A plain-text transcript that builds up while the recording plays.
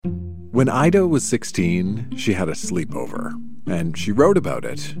When Ida was 16, she had a sleepover, and she wrote about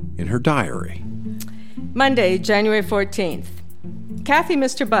it in her diary. Monday, January 14th. Kathy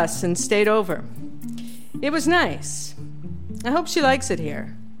missed her bus and stayed over. It was nice. I hope she likes it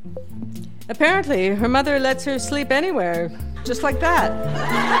here. Apparently, her mother lets her sleep anywhere, just like that.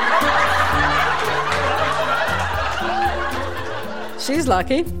 She's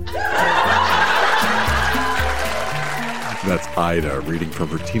lucky. That's Ida reading from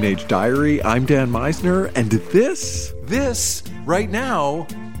her teenage diary. I'm Dan Meisner, and This, right now,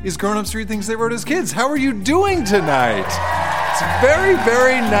 is Grown Ups Read Things They Wrote as Kids. How are you doing tonight? It's very,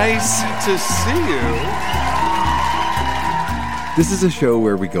 very nice to see you. This is a show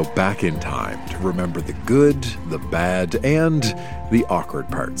where we go back in time to remember the good, the bad, and the awkward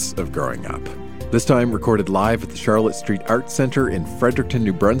parts of growing up. This time recorded live at the Charlotte Street Arts Center in Fredericton,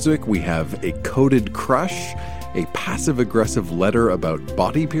 New Brunswick, we have a coded crush, a passive-aggressive letter about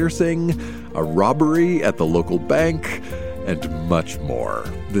body piercing, a robbery at the local bank, and much more.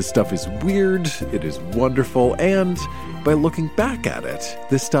 This stuff is weird, it is wonderful, and by looking back at it,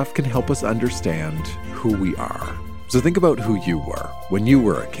 this stuff can help us understand who we are. So think about who you were when you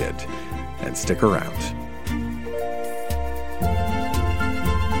were a kid, and stick around.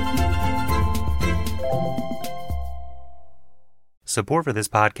 Support for this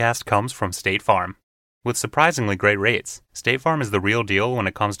podcast comes from State Farm. With surprisingly great rates, State Farm is the real deal when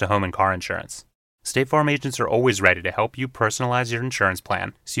it comes to home and car insurance. State Farm agents are always ready to help you personalize your insurance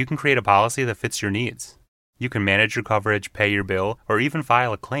plan so you can create a policy that fits your needs. You can manage your coverage, pay your bill, or even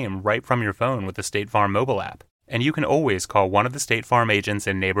file a claim right from your phone with the State Farm mobile app. And you can always call one of the State Farm agents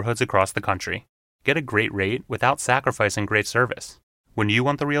in neighborhoods across the country. Get a great rate without sacrificing great service. When you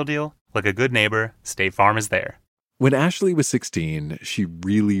want the real deal, like a good neighbor, State Farm is there. When Ashley was 16, she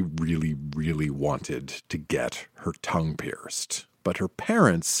really wanted to get her tongue pierced, but her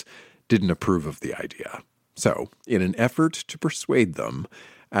parents didn't approve of the idea. So, in an effort to persuade them,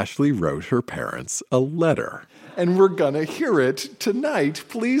 Ashley wrote her parents a letter. And we're gonna hear it tonight.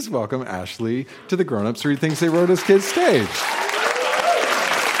 Please welcome Ashley to the Grown Ups Read Things They Wrote as Kids stage.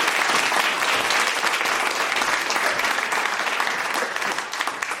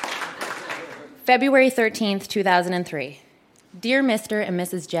 February 13th, 2003. Dear Mr. and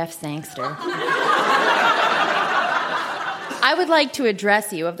Mrs. Jeff Sangster, I would like to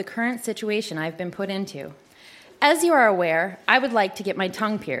address you of the current situation I've been put into. As you are aware, I would like to get my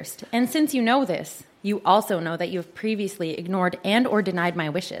tongue pierced, and since you know this, you also know that you have previously ignored and or denied my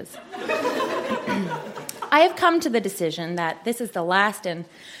wishes. I have come to the decision that this is the last and,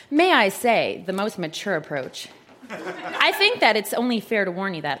 may I say, the most mature approach. I think that it's only fair to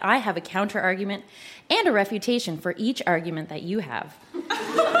warn you that I have a counter-argument and a refutation for each argument that you have.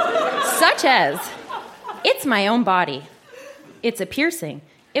 Such as, it's my own body. It's a piercing.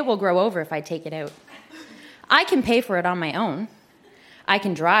 It will grow over if I take it out. I can pay for it on my own. I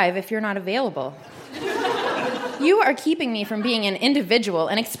can drive if you're not available. You are keeping me from being an individual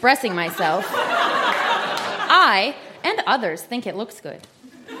and expressing myself. I and others think it looks good.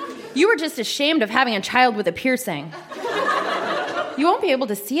 You are just ashamed of having a child with a piercing. You won't be able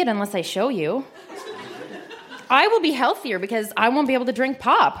to see it unless I show you. I will be healthier because I won't be able to drink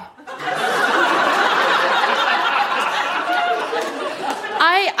pop.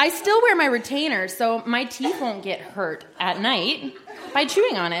 I still wear my retainer, so my teeth won't get hurt at night by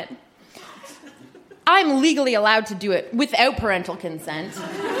chewing on it. I'm legally allowed to do it without parental consent.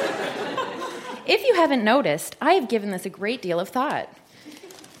 If you haven't noticed, I have given this a great deal of thought.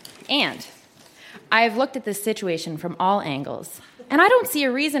 And I have looked at this situation from all angles, and I don't see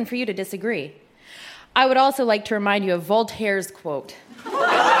a reason for you to disagree. I would also like to remind you of Voltaire's quote.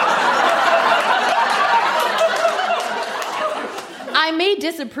 I may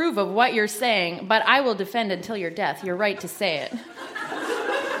disapprove of what you're saying, but I will defend until your death your right to say it.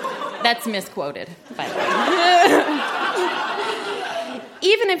 That's misquoted, by the way.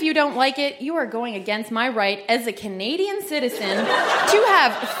 Even if you don't like it, you are going against my right as a Canadian citizen to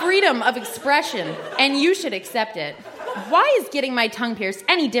have freedom of expression, and you should accept it. Why is getting my tongue pierced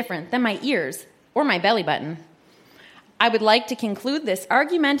any different than my ears or my belly button? I would like to conclude this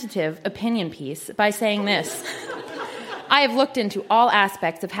argumentative opinion piece by saying this. I have looked into all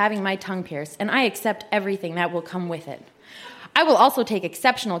aspects of having my tongue pierced, and I accept everything that will come with it. I will also take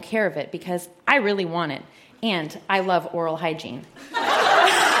exceptional care of it because I really want it, and I love oral hygiene.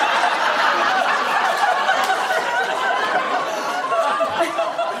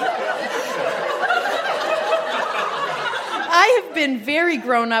 I have been very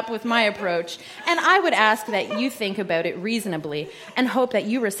grown up with my approach, and I would ask that you think about it reasonably and hope that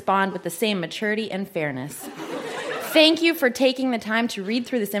you respond with the same maturity and fairness. Thank you for taking the time to read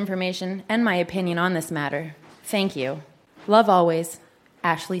through this information and my opinion on this matter. Thank you. Love always,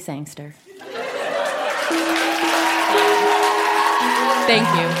 Ashley Sangster. Thank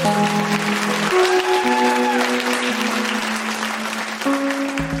you.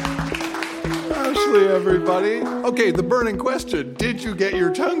 Ashley, everybody. Okay, the burning question. Did you get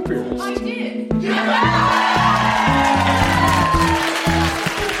your tongue pierced? I did.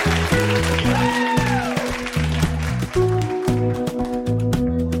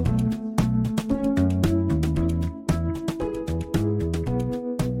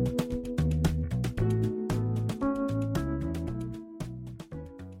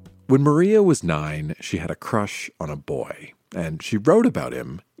 When Maria was 9, she had a crush on a boy, and she wrote about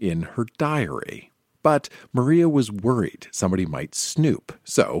him in her diary. But Maria was worried somebody might snoop,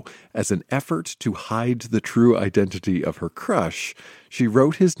 so as an effort to hide the true identity of her crush, she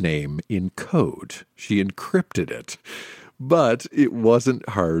wrote his name in code. She encrypted it. But it wasn't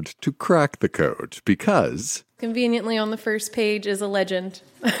hard to crack the code, because... Conveniently on the first page is a legend.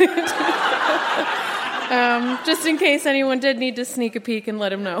 Just in case anyone did need to sneak a peek and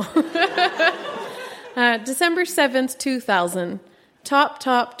let him know. December 7th, 2000. Top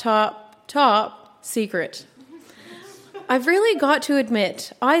secret. I've really got to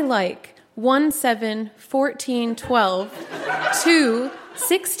admit, I like 1/7/14/12 to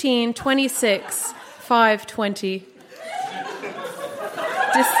 16/26 5/20.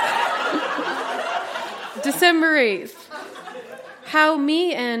 December 8th. How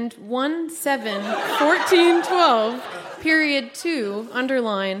me and 1/7/14/12 period 2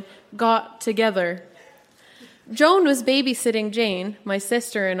 underline got together. Joan was babysitting Jane, my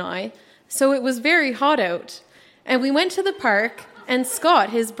sister, and I, so it was very hot out. And we went to the park, and Scott,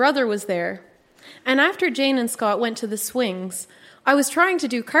 his brother, was there. And after Jane and Scott went to the swings, I was trying to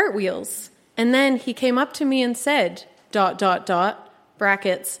do cartwheels. And then he came up to me and said, ...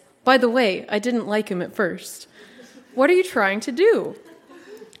 brackets, by the way, I didn't like him at first. What are you trying to do?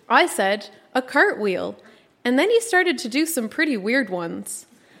 I said, a cartwheel. And then he started to do some pretty weird ones.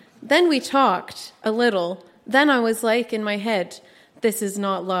 Then we talked a little. Then I was like in my head, this is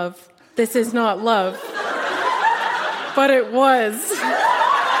not love. This is not love. But it was.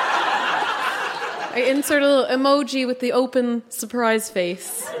 I insert a little emoji with the open surprise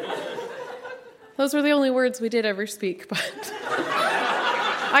face. Those were the only words we did ever speak, but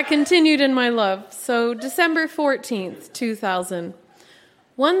I continued in my love. So December 14th, 2000.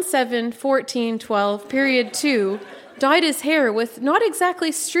 1/7/14/12 period 2 dyed his hair with not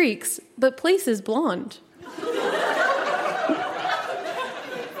exactly streaks, but places blonde.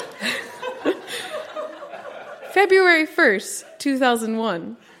 February 1st,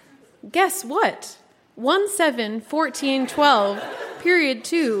 2001. Guess what? 1/7/14/12 period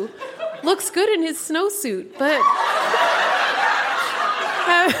 2 looks good in his snowsuit, but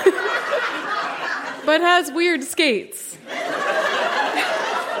has weird skates.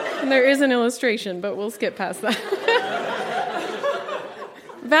 And there is an illustration, but we'll skip past that.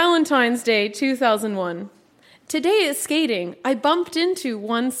 Valentine's Day, 2001. Today is skating. I bumped into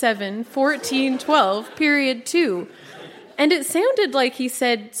 1/7/14/12 period 2, and it sounded like he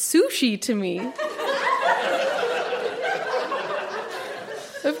said sushi to me.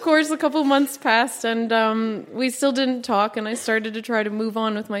 Of course, a couple months passed, and we still didn't talk, and I started to try to move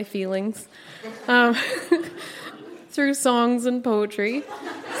on with my feelings through songs and poetry.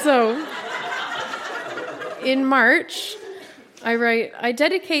 So, in March, I write, I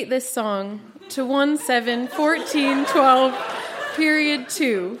dedicate this song to 1/7/14/12 period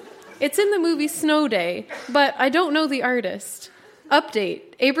 2. It's in the movie Snow Day, but I don't know the artist.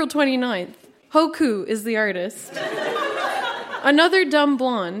 Update, April 29th. Hoku is the artist. Another dumb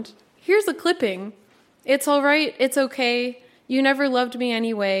blonde. Here's a clipping. It's all right, it's okay. You never loved me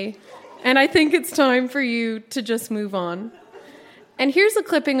anyway. And I think it's time for you to just move on. And here's a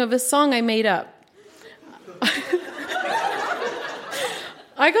clipping of a song I made up.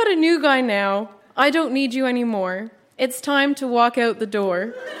 I got a new guy now. I don't need you anymore. It's time to walk out the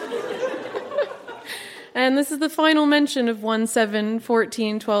door. And this is the final mention of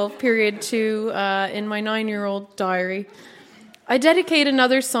 1/7/14/12 period 2 in my 9-year-old diary. I dedicate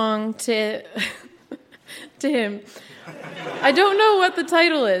another song to him. I don't know what the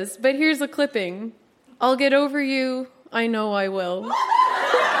title is, but here's a clipping. I'll get over you. I know I will.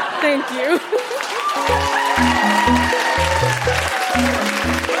 Thank you.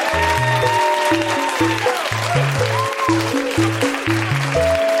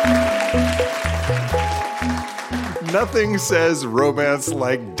 Nothing says romance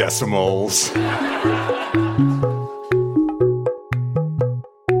like decimals.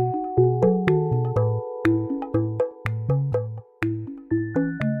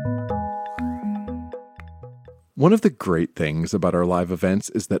 One of the great things about our live events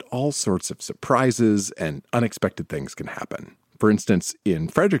is that all sorts of surprises and unexpected things can happen. For instance, in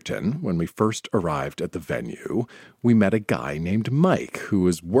Fredericton, when we first arrived at the venue, we met a guy named Mike who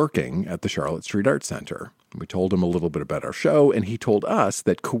was working at the Charlotte Street Arts Center. We told him a little bit about our show, and he told us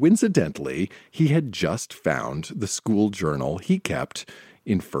that coincidentally, he had just found the school journal he kept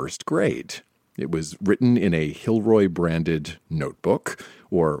in first grade. It was written in a Hilroy-branded notebook,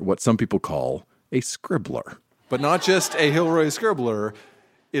 or what some people call a scribbler. But not just a Hilroy scribbler,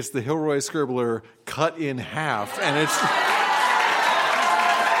 it's the Hilroy scribbler cut in half, and it's...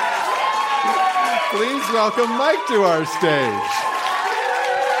 Please welcome Mike to our stage.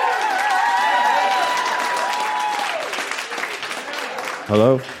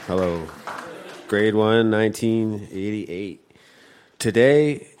 Hello. Grade 1, 1988.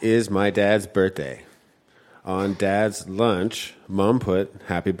 Today is my dad's birthday. On Dad's lunch, Mom put,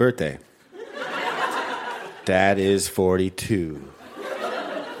 "Happy birthday." Dad is 42.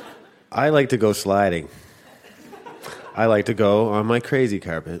 I like to go sliding. I like to go on my crazy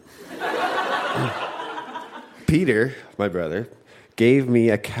carpet. Peter, my brother, gave me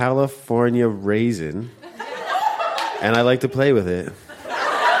a California raisin, and I like to play with it.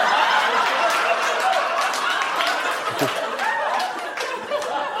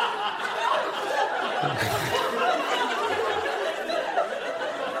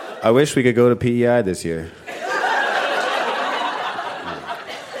 I wish we could go to PEI this year.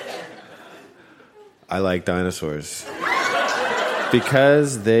 I like dinosaurs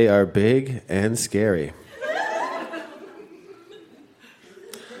because they are big and scary.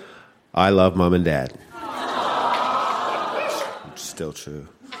 I love Mom and Dad. Still true.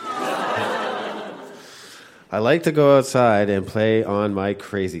 I like to go outside and play on my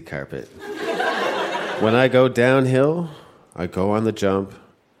crazy carpet. When I go downhill, I go on the jump,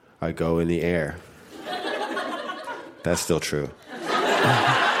 I go in the air. That's still true.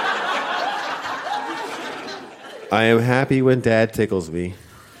 I am happy when Dad tickles me.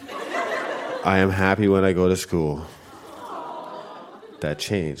 I am happy when I go to school. That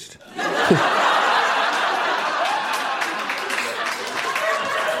changed.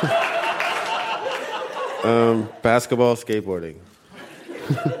 Basketball, skateboarding.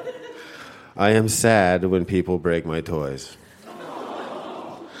 I am sad when people break my toys.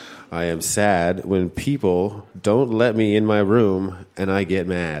 I am sad when people don't let me in my room and I get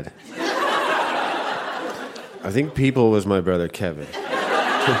mad. I think people was my brother Kevin.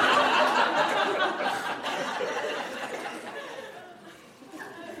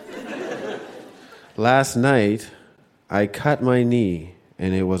 Last night, I cut my knee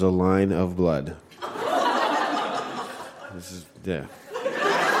and it was a line of blood. Yeah.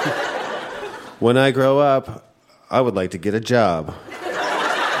 When I grow up, I would like to get a job.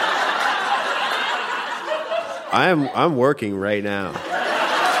 I'm working right now.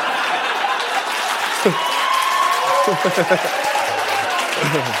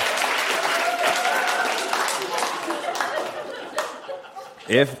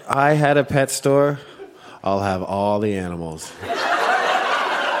 If I had a pet store, I'll have all the animals.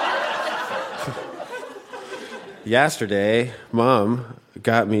 Yesterday, Mom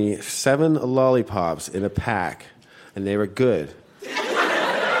got me 7 lollipops in a pack, and they were good.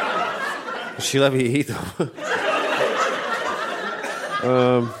 She let me eat them.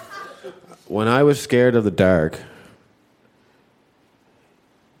 When I was scared of the dark,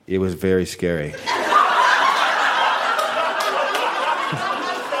 it was very scary.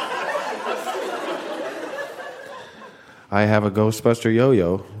 I have a Ghostbuster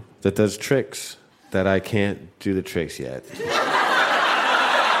yo-yo that does tricks that I can't do the tricks yet.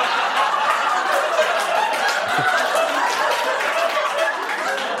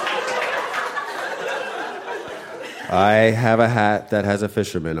 I have a hat that has a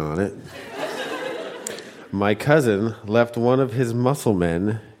fisherman on it. My cousin left one of his muscle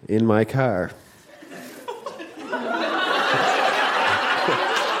men in my car.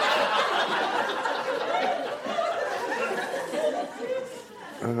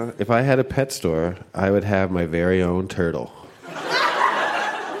 If I had a pet store, I would have my very own turtle.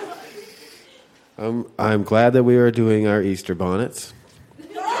 I'm glad that we are doing our Easter bonnets.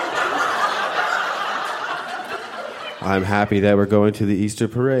 I'm happy that we're going to the Easter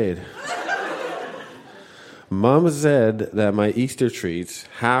parade. Mom said that my Easter treats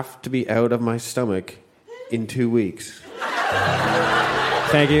have to be out of my stomach in 2 weeks.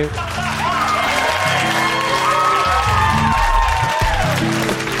 Thank you.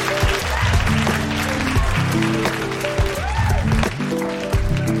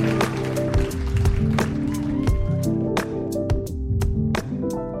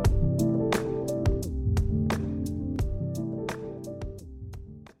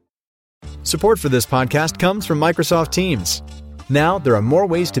 Support for this podcast comes from Microsoft Teams. Now, there are more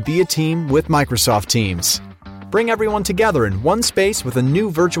ways to be a team with Microsoft Teams. Bring everyone together in one space with a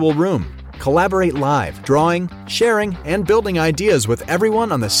new virtual room. Collaborate live, drawing, sharing, and building ideas with everyone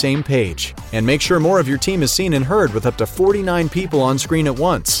on the same page. And make sure more of your team is seen and heard with up to 49 people on screen at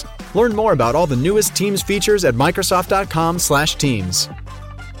once. Learn more about all the newest Teams features at Microsoft.com/Teams.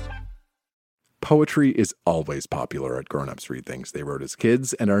 Poetry is always popular at Grown Ups Read Things They Wrote as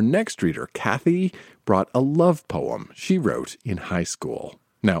Kids, and our next reader, Kathy, brought a love poem she wrote in high school.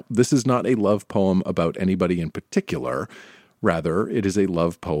 Now, this is not a love poem about anybody in particular. Rather, it is a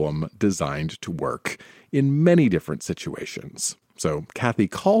love poem designed to work in many different situations. So Kathy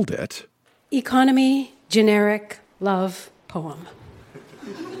called it Economy Generic Love Poem.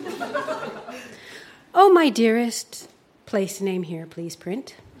 Oh, my dearest, place name here, please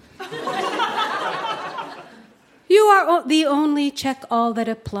print. You are the only check all that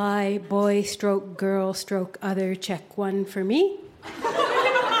apply, boy stroke girl stroke other check one for me.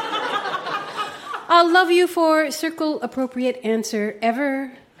 I'll love you for circle appropriate answer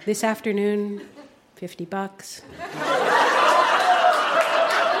ever this afternoon, $50.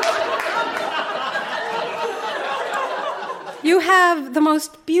 You have the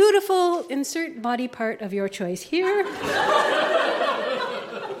most beautiful insert body part of your choice here.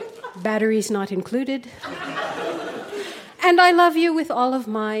 Batteries not included. And I love you with all of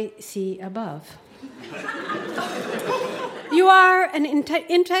my see above. You are an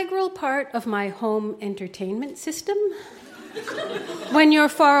integral part of my home entertainment system. When you're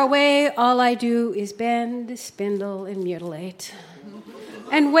far away, all I do is bend, spindle, and mutilate.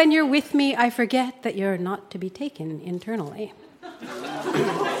 And when you're with me, I forget that you're not to be taken internally.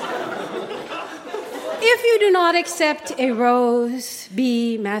 If you do not accept a rose,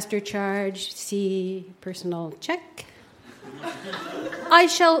 B, master charge, C, personal check, I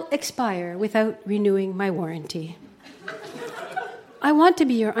shall expire without renewing my warranty. I want to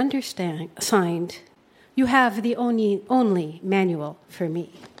be your signed. You have the only manual for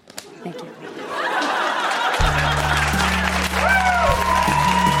me. Thank you.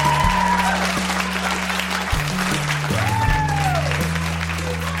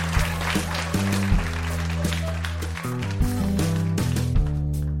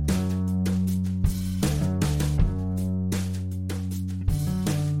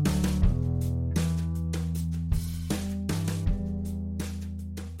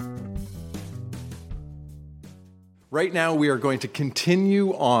 Right now, we are going to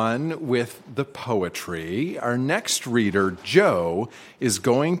continue on with the poetry. Our next reader, Joe, is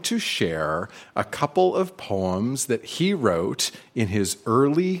going to share a couple of poems that he wrote in his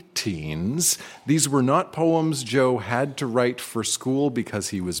early teens. These were not poems Joe had to write for school because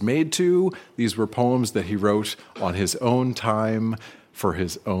he was made to. These were poems that he wrote on his own time for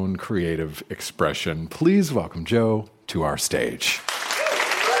his own creative expression. Please welcome Joe to our stage.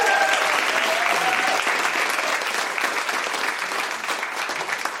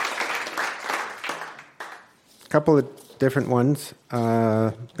 Couple of different ones.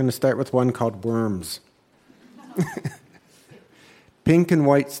 I'm going to start with one called Worms. Pink and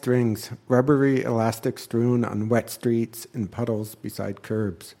white strings, rubbery elastic strewn on wet streets and puddles beside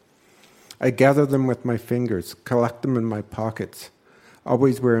curbs. I gather them with my fingers, collect them in my pockets,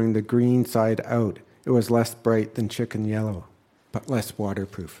 always wearing the green side out. It was less bright than chicken yellow, but less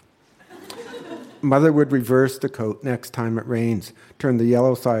waterproof. Mother would reverse the coat next time it rains, turn the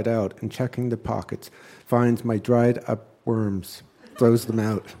yellow side out, and checking the pockets, finds my dried up worms, throws them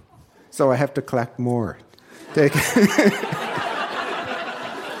out. So I have to collect more.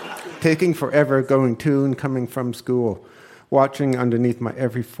 Taking forever, going to and coming from school, watching underneath my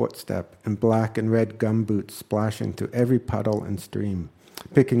every footstep, and black and red gumboots splashing through every puddle and stream,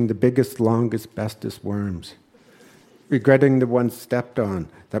 picking the biggest, longest, bestest worms, regretting the ones stepped on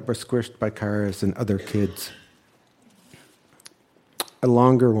that were squished by cars and other kids. A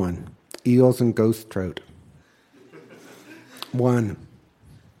longer one, eels and ghost trout. 1.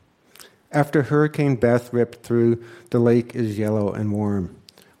 After Hurricane Beth ripped through, the lake is yellow and warm.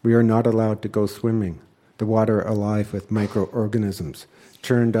 We are not allowed to go swimming, the water alive with microorganisms,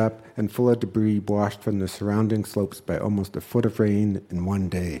 churned up and full of debris washed from the surrounding slopes by almost a foot of rain in one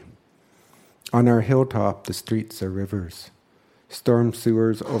day. On our hilltop, the streets are rivers. Storm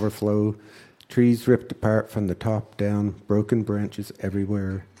sewers overflow, trees ripped apart from the top down, broken branches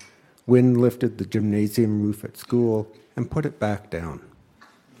everywhere. Wind lifted the gymnasium roof at school and put it back down.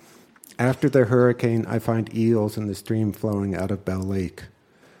 After the hurricane, I find eels in the stream flowing out of Bell Lake.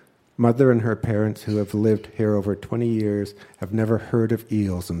 Mother and her parents, who have lived here over 20 years, have never heard of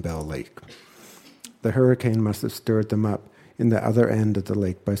eels in Bell Lake. The hurricane must have stirred them up in the other end of the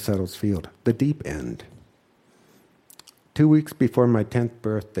lake by Settles Field, the deep end. 2 weeks before my 10th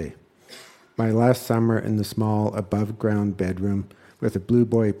birthday, my last summer in the small above-ground bedroom with a Blue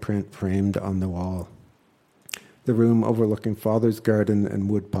Boy print framed on the wall. The room overlooking Father's garden and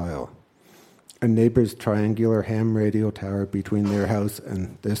woodpile. A neighbor's triangular ham radio tower between their house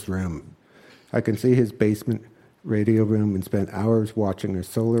and this room. I can see his basement radio room and spent hours watching a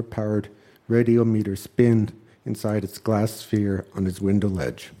solar-powered radio meter spin inside its glass sphere on his window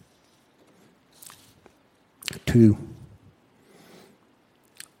ledge. 2.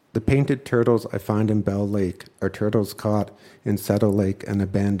 The painted turtles I find in Bell Lake are turtles caught in Settle Lake and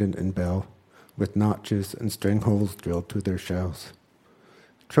abandoned in Bell, with notches and string holes drilled through their shells.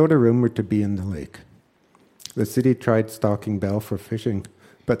 Trout are rumored to be in the lake. The city tried stocking Bell for fishing,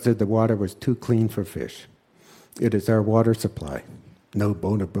 but said the water was too clean for fish. It is our water supply. No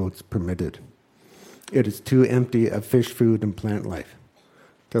motorboats permitted. It is too empty of fish food and plant life.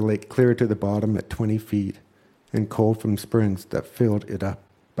 The lake clear to the bottom at 20 feet, and cold from springs that filled it up,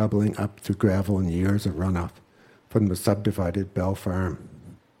 bubbling up through gravel and years of runoff from the subdivided Bell Farm.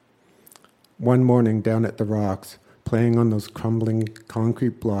 One morning down at the rocks, playing on those crumbling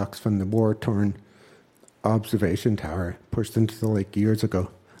concrete blocks from the war-torn observation tower pushed into the lake years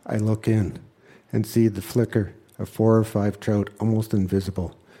ago, I look in and see the flicker of 4 or 5 trout almost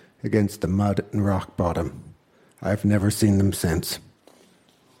invisible against the mud and rock bottom. I've never seen them since.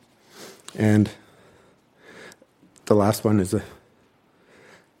 And the last one is a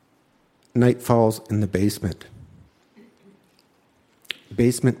night falls in the basement.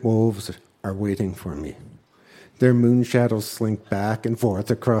 Basement wolves are waiting for me. Their moon shadows slink back and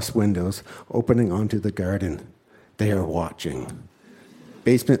forth across windows, opening onto the garden. They are watching.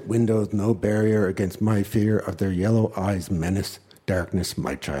 Basement windows no barrier against my fear of their yellow eyes menace darkness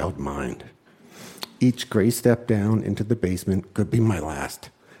my child mind. Each gray step down into the basement could be my last.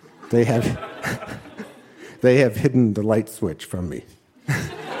 They have hidden the light switch from me.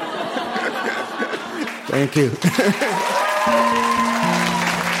 Thank you.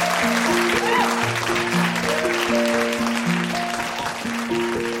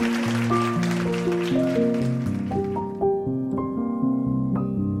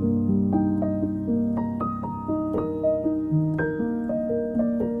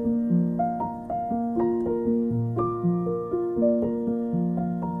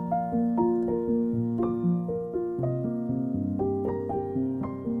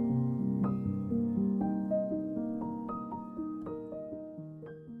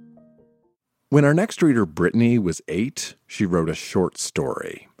 When our next reader, Brittany, was 8, she wrote a short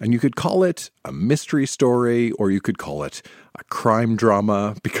story. And you could call it a mystery story, or you could call it a crime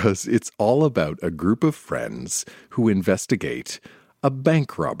drama, because it's all about a group of friends who investigate a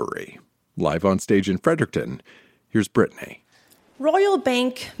bank robbery. Live on stage in Fredericton, here's Brittany. Royal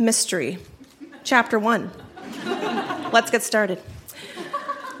Bank Mystery, Chapter 1. Let's get started.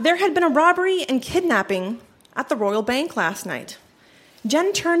 There had been a robbery and kidnapping at the Royal Bank last night.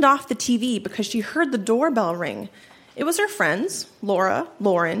 Jen turned off the TV because she heard the doorbell ring. It was her friends, Laura,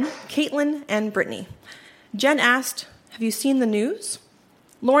 Lauren, Caitlin, and Brittany. Jen asked, "Have you seen the news?"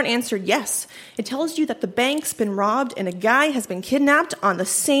 Lauren answered, "Yes. It tells you that the bank's been robbed and a guy has been kidnapped on the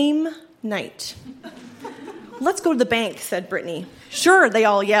same night." "Let's go to the bank," said Brittany. "Sure," they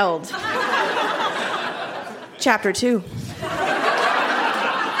all yelled. Chapter 2.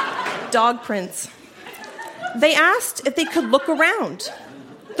 Dog prints. They asked if they could look around.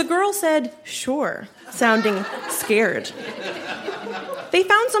 The girl said, "Sure," sounding scared. They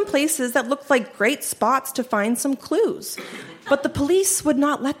found some places that looked like great spots to find some clues, but the police would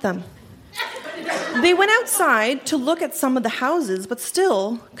not let them. They went outside to look at some of the houses, but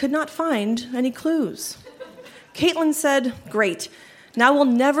still could not find any clues. Caitlin said, "Great, now we'll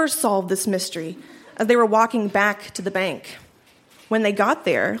never solve this mystery," as they were walking back to the bank. When they got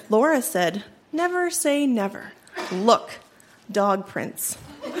there, Laura said, "Never say never. Look, dog prints."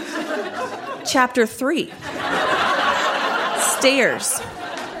 Chapter 3. Stairs.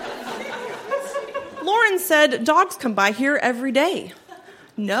 Lauren said dogs come by here every day.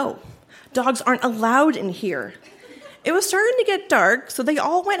 No, dogs aren't allowed in here. It was starting to get dark, so they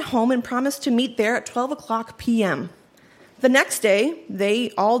all went home and promised to meet there at 12 o'clock p.m. The next day,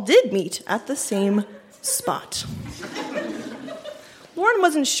 they all did meet at the same spot. Lauren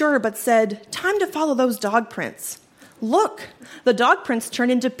wasn't sure, but said, "Time to follow those dog prints." "Look, the dog prints turn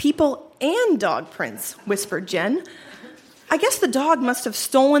into people and dog prints," whispered Jen. "I guess the dog must have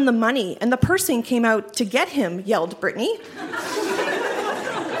stolen the money, and the person came out to get him," yelled Brittany.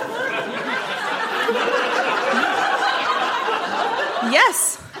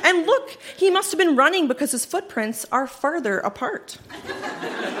 "Yes, And look, he must have been running because his footprints are farther apart.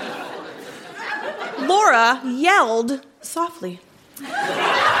 Laura yelled softly.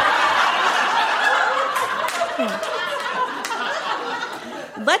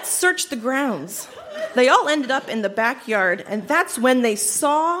 Let's search the grounds. They all ended up in the backyard, and that's when they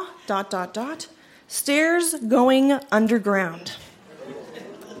saw ... stairs going underground.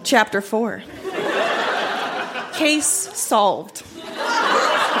 Chapter 4. Case solved.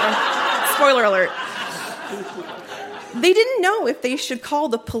 Spoiler alert. They didn't know if they should call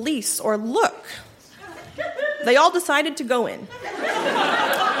the police or look. They all decided to go in.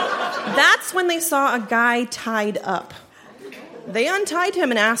 That's when they saw a guy tied up. They untied him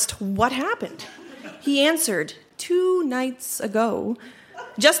and asked what happened. He answered, 2 nights ago.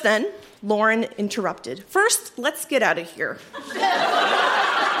 Just then, Lauren interrupted. First, let's get out of here.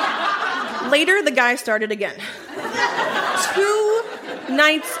 Later, the guy started again. 2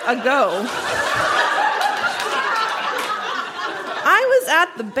 nights ago. I was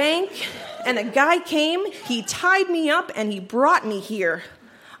at the bank, and a guy came, he tied me up, and he brought me here.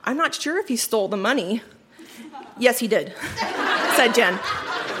 I'm not sure if he stole the money. Yes, he did, said Jen.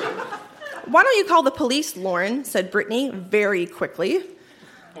 Why don't you call the police, Lauren, said Brittany very quickly.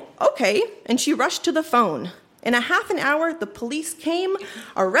 Okay, and she rushed to the phone. In a half an hour, the police came,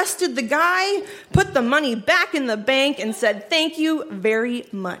 arrested the guy, put the money back in the bank, and said thank you very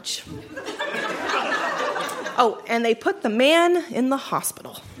much. Oh, and they put the man in the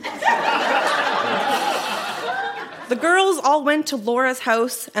hospital. The girls all went to Laura's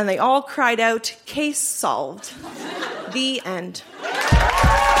house, and they all cried out, case solved. The end.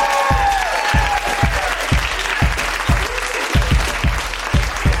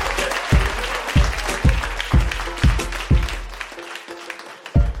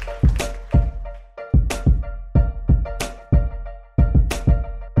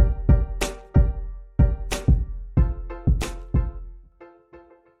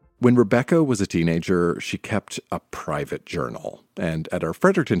 When Rebecca was a teenager, she kept a private journal. And at our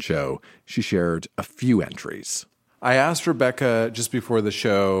Fredericton show, she shared a few entries. I asked Rebecca just before the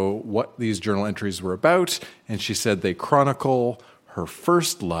show what these journal entries were about, and she said they chronicle her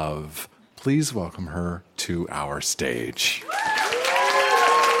first love. Please welcome her to our stage.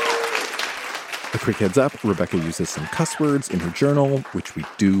 A quick heads up, Rebecca uses some cuss words in her journal, which we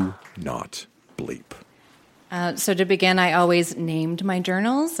do not bleep. So to begin, I always named my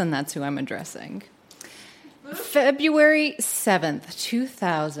journals, and that's who I'm addressing. February 7th,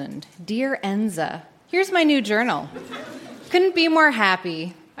 2000. Dear Enza, here's my new journal. Couldn't be more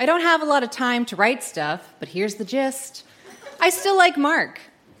happy. I don't have a lot of time to write stuff, but here's the gist. I still like Mark.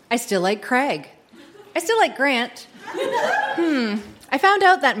 I still like Craig. I still like Grant. I found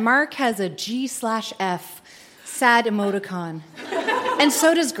out that Mark has a G/F, sad emoticon. And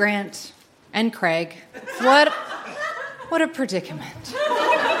so does Grant. And Craig. What a predicament.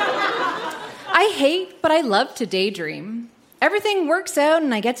 I hate, but I love to daydream. Everything works out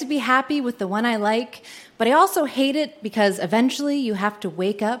and I get to be happy with the one I like, but I also hate it because eventually you have to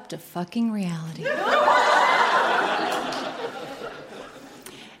wake up to fucking reality.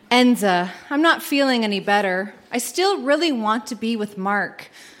 Enza, I'm not feeling any better. I still really want to be with Mark.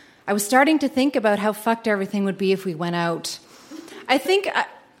 I was starting to think about how fucked everything would be if we went out. I think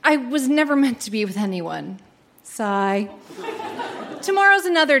I was never meant to be with anyone. Sigh. Tomorrow's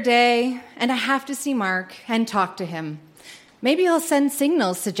another day, and I have to see Mark and talk to him. Maybe he'll send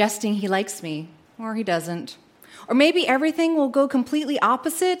signals suggesting he likes me, or he doesn't. Or maybe everything will go completely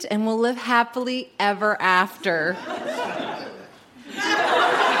opposite and we'll live happily ever after.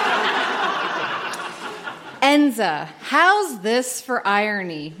 Enza, how's this for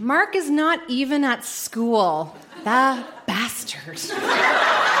irony? Mark is not even at school. The bastard.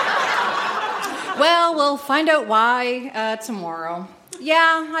 Well, we'll find out why tomorrow.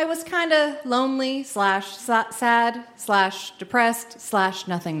 Yeah, I was kind of lonely / sad / depressed /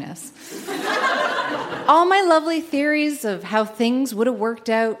 nothingness. All my lovely theories of how things would have worked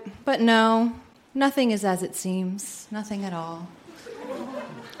out, but no, nothing is as it seems. Nothing at all.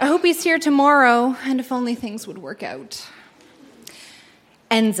 I hope he's here tomorrow, and if only things would work out.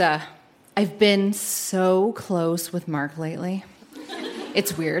 Enza, I've been so close with Mark lately.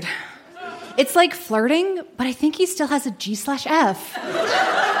 It's weird. It's like flirting, but I think he still has a G/F.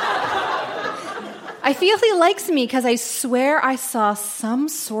 I feel he likes me because I swear I saw some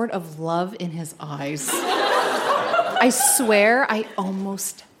sort of love in his eyes. I swear I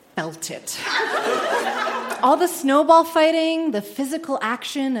almost felt it. All the snowball fighting, the physical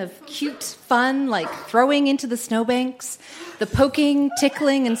action of cute fun like throwing into the snowbanks, the poking,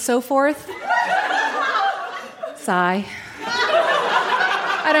 tickling, and so forth. Sigh.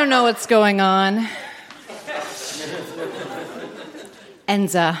 I don't know what's going on.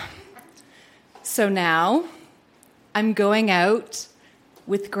 Enza. So now, I'm going out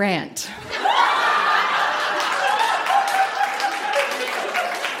with Grant.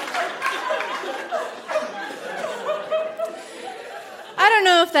 I don't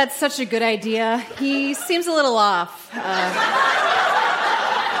know if that's such a good idea. He seems a little off.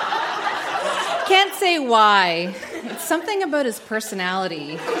 Can't say why. It's something about his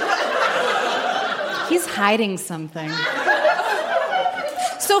personality. He's hiding something.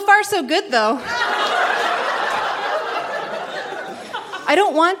 So far, so good, though. I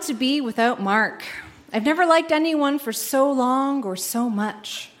don't want to be without Mark. I've never liked anyone for so long or so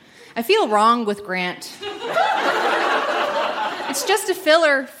much. I feel wrong with Grant. It's just a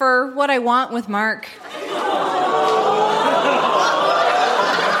filler for what I want with Mark.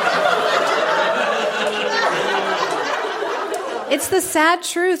 It's the sad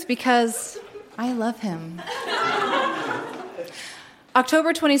truth because I love him.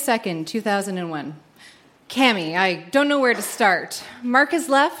 October 22nd, 2001. Cammie, I don't know where to start. Mark has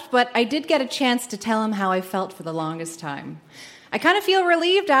left, but I did get a chance to tell him how I felt for the longest time. I kind of feel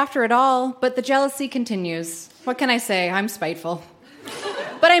relieved after it all, but the jealousy continues. What can I say? I'm spiteful.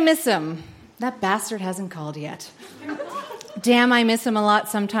 But I miss him. That bastard hasn't called yet. Damn, I miss him a lot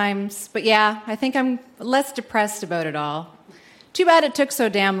sometimes. But yeah, I think I'm less depressed about it all. Too bad it took so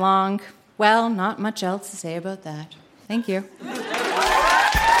damn long. Well, not much else to say about that. Thank you.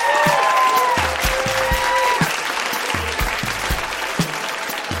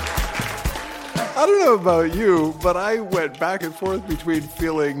 I don't know about you, but I went back and forth between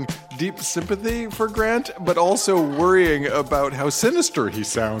feeling deep sympathy for Grant, but also worrying about how sinister he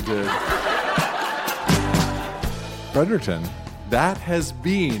sounded. Fredericton, that has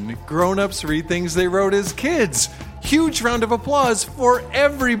been Grown Ups Read Things They Wrote as Kids. Huge round of applause for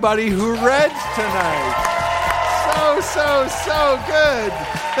everybody who read tonight. So good.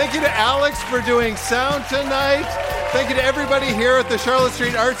 Thank you to Alex for doing sound tonight. Thank you to everybody here at the Charlotte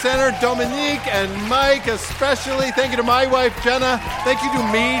Street Art Center, Dominique and Mike especially. Thank you to my wife, Jenna. Thank you to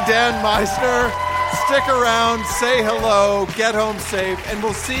me, Dan Meisner. Stick around, say hello, get home safe, and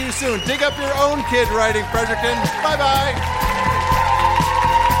we'll see you soon. Dig up your own kid writing, Fredericton. Bye-bye.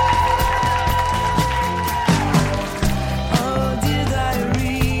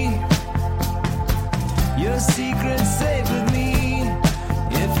 Secret's safe with me.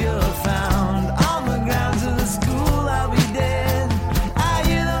 If you're found on the grounds of the school, I'll be dead. I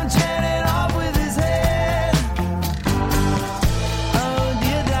hear them chanting off with his head. Oh,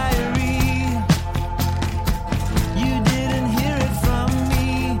 dear diary, you didn't hear it from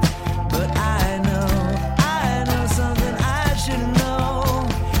me, but I know something I should know,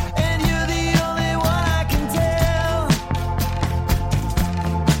 and you're the only one I can tell.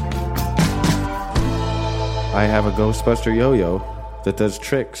 I have a Ghostbuster yo-yo that does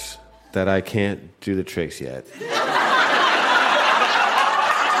tricks that I can't do the tricks yet.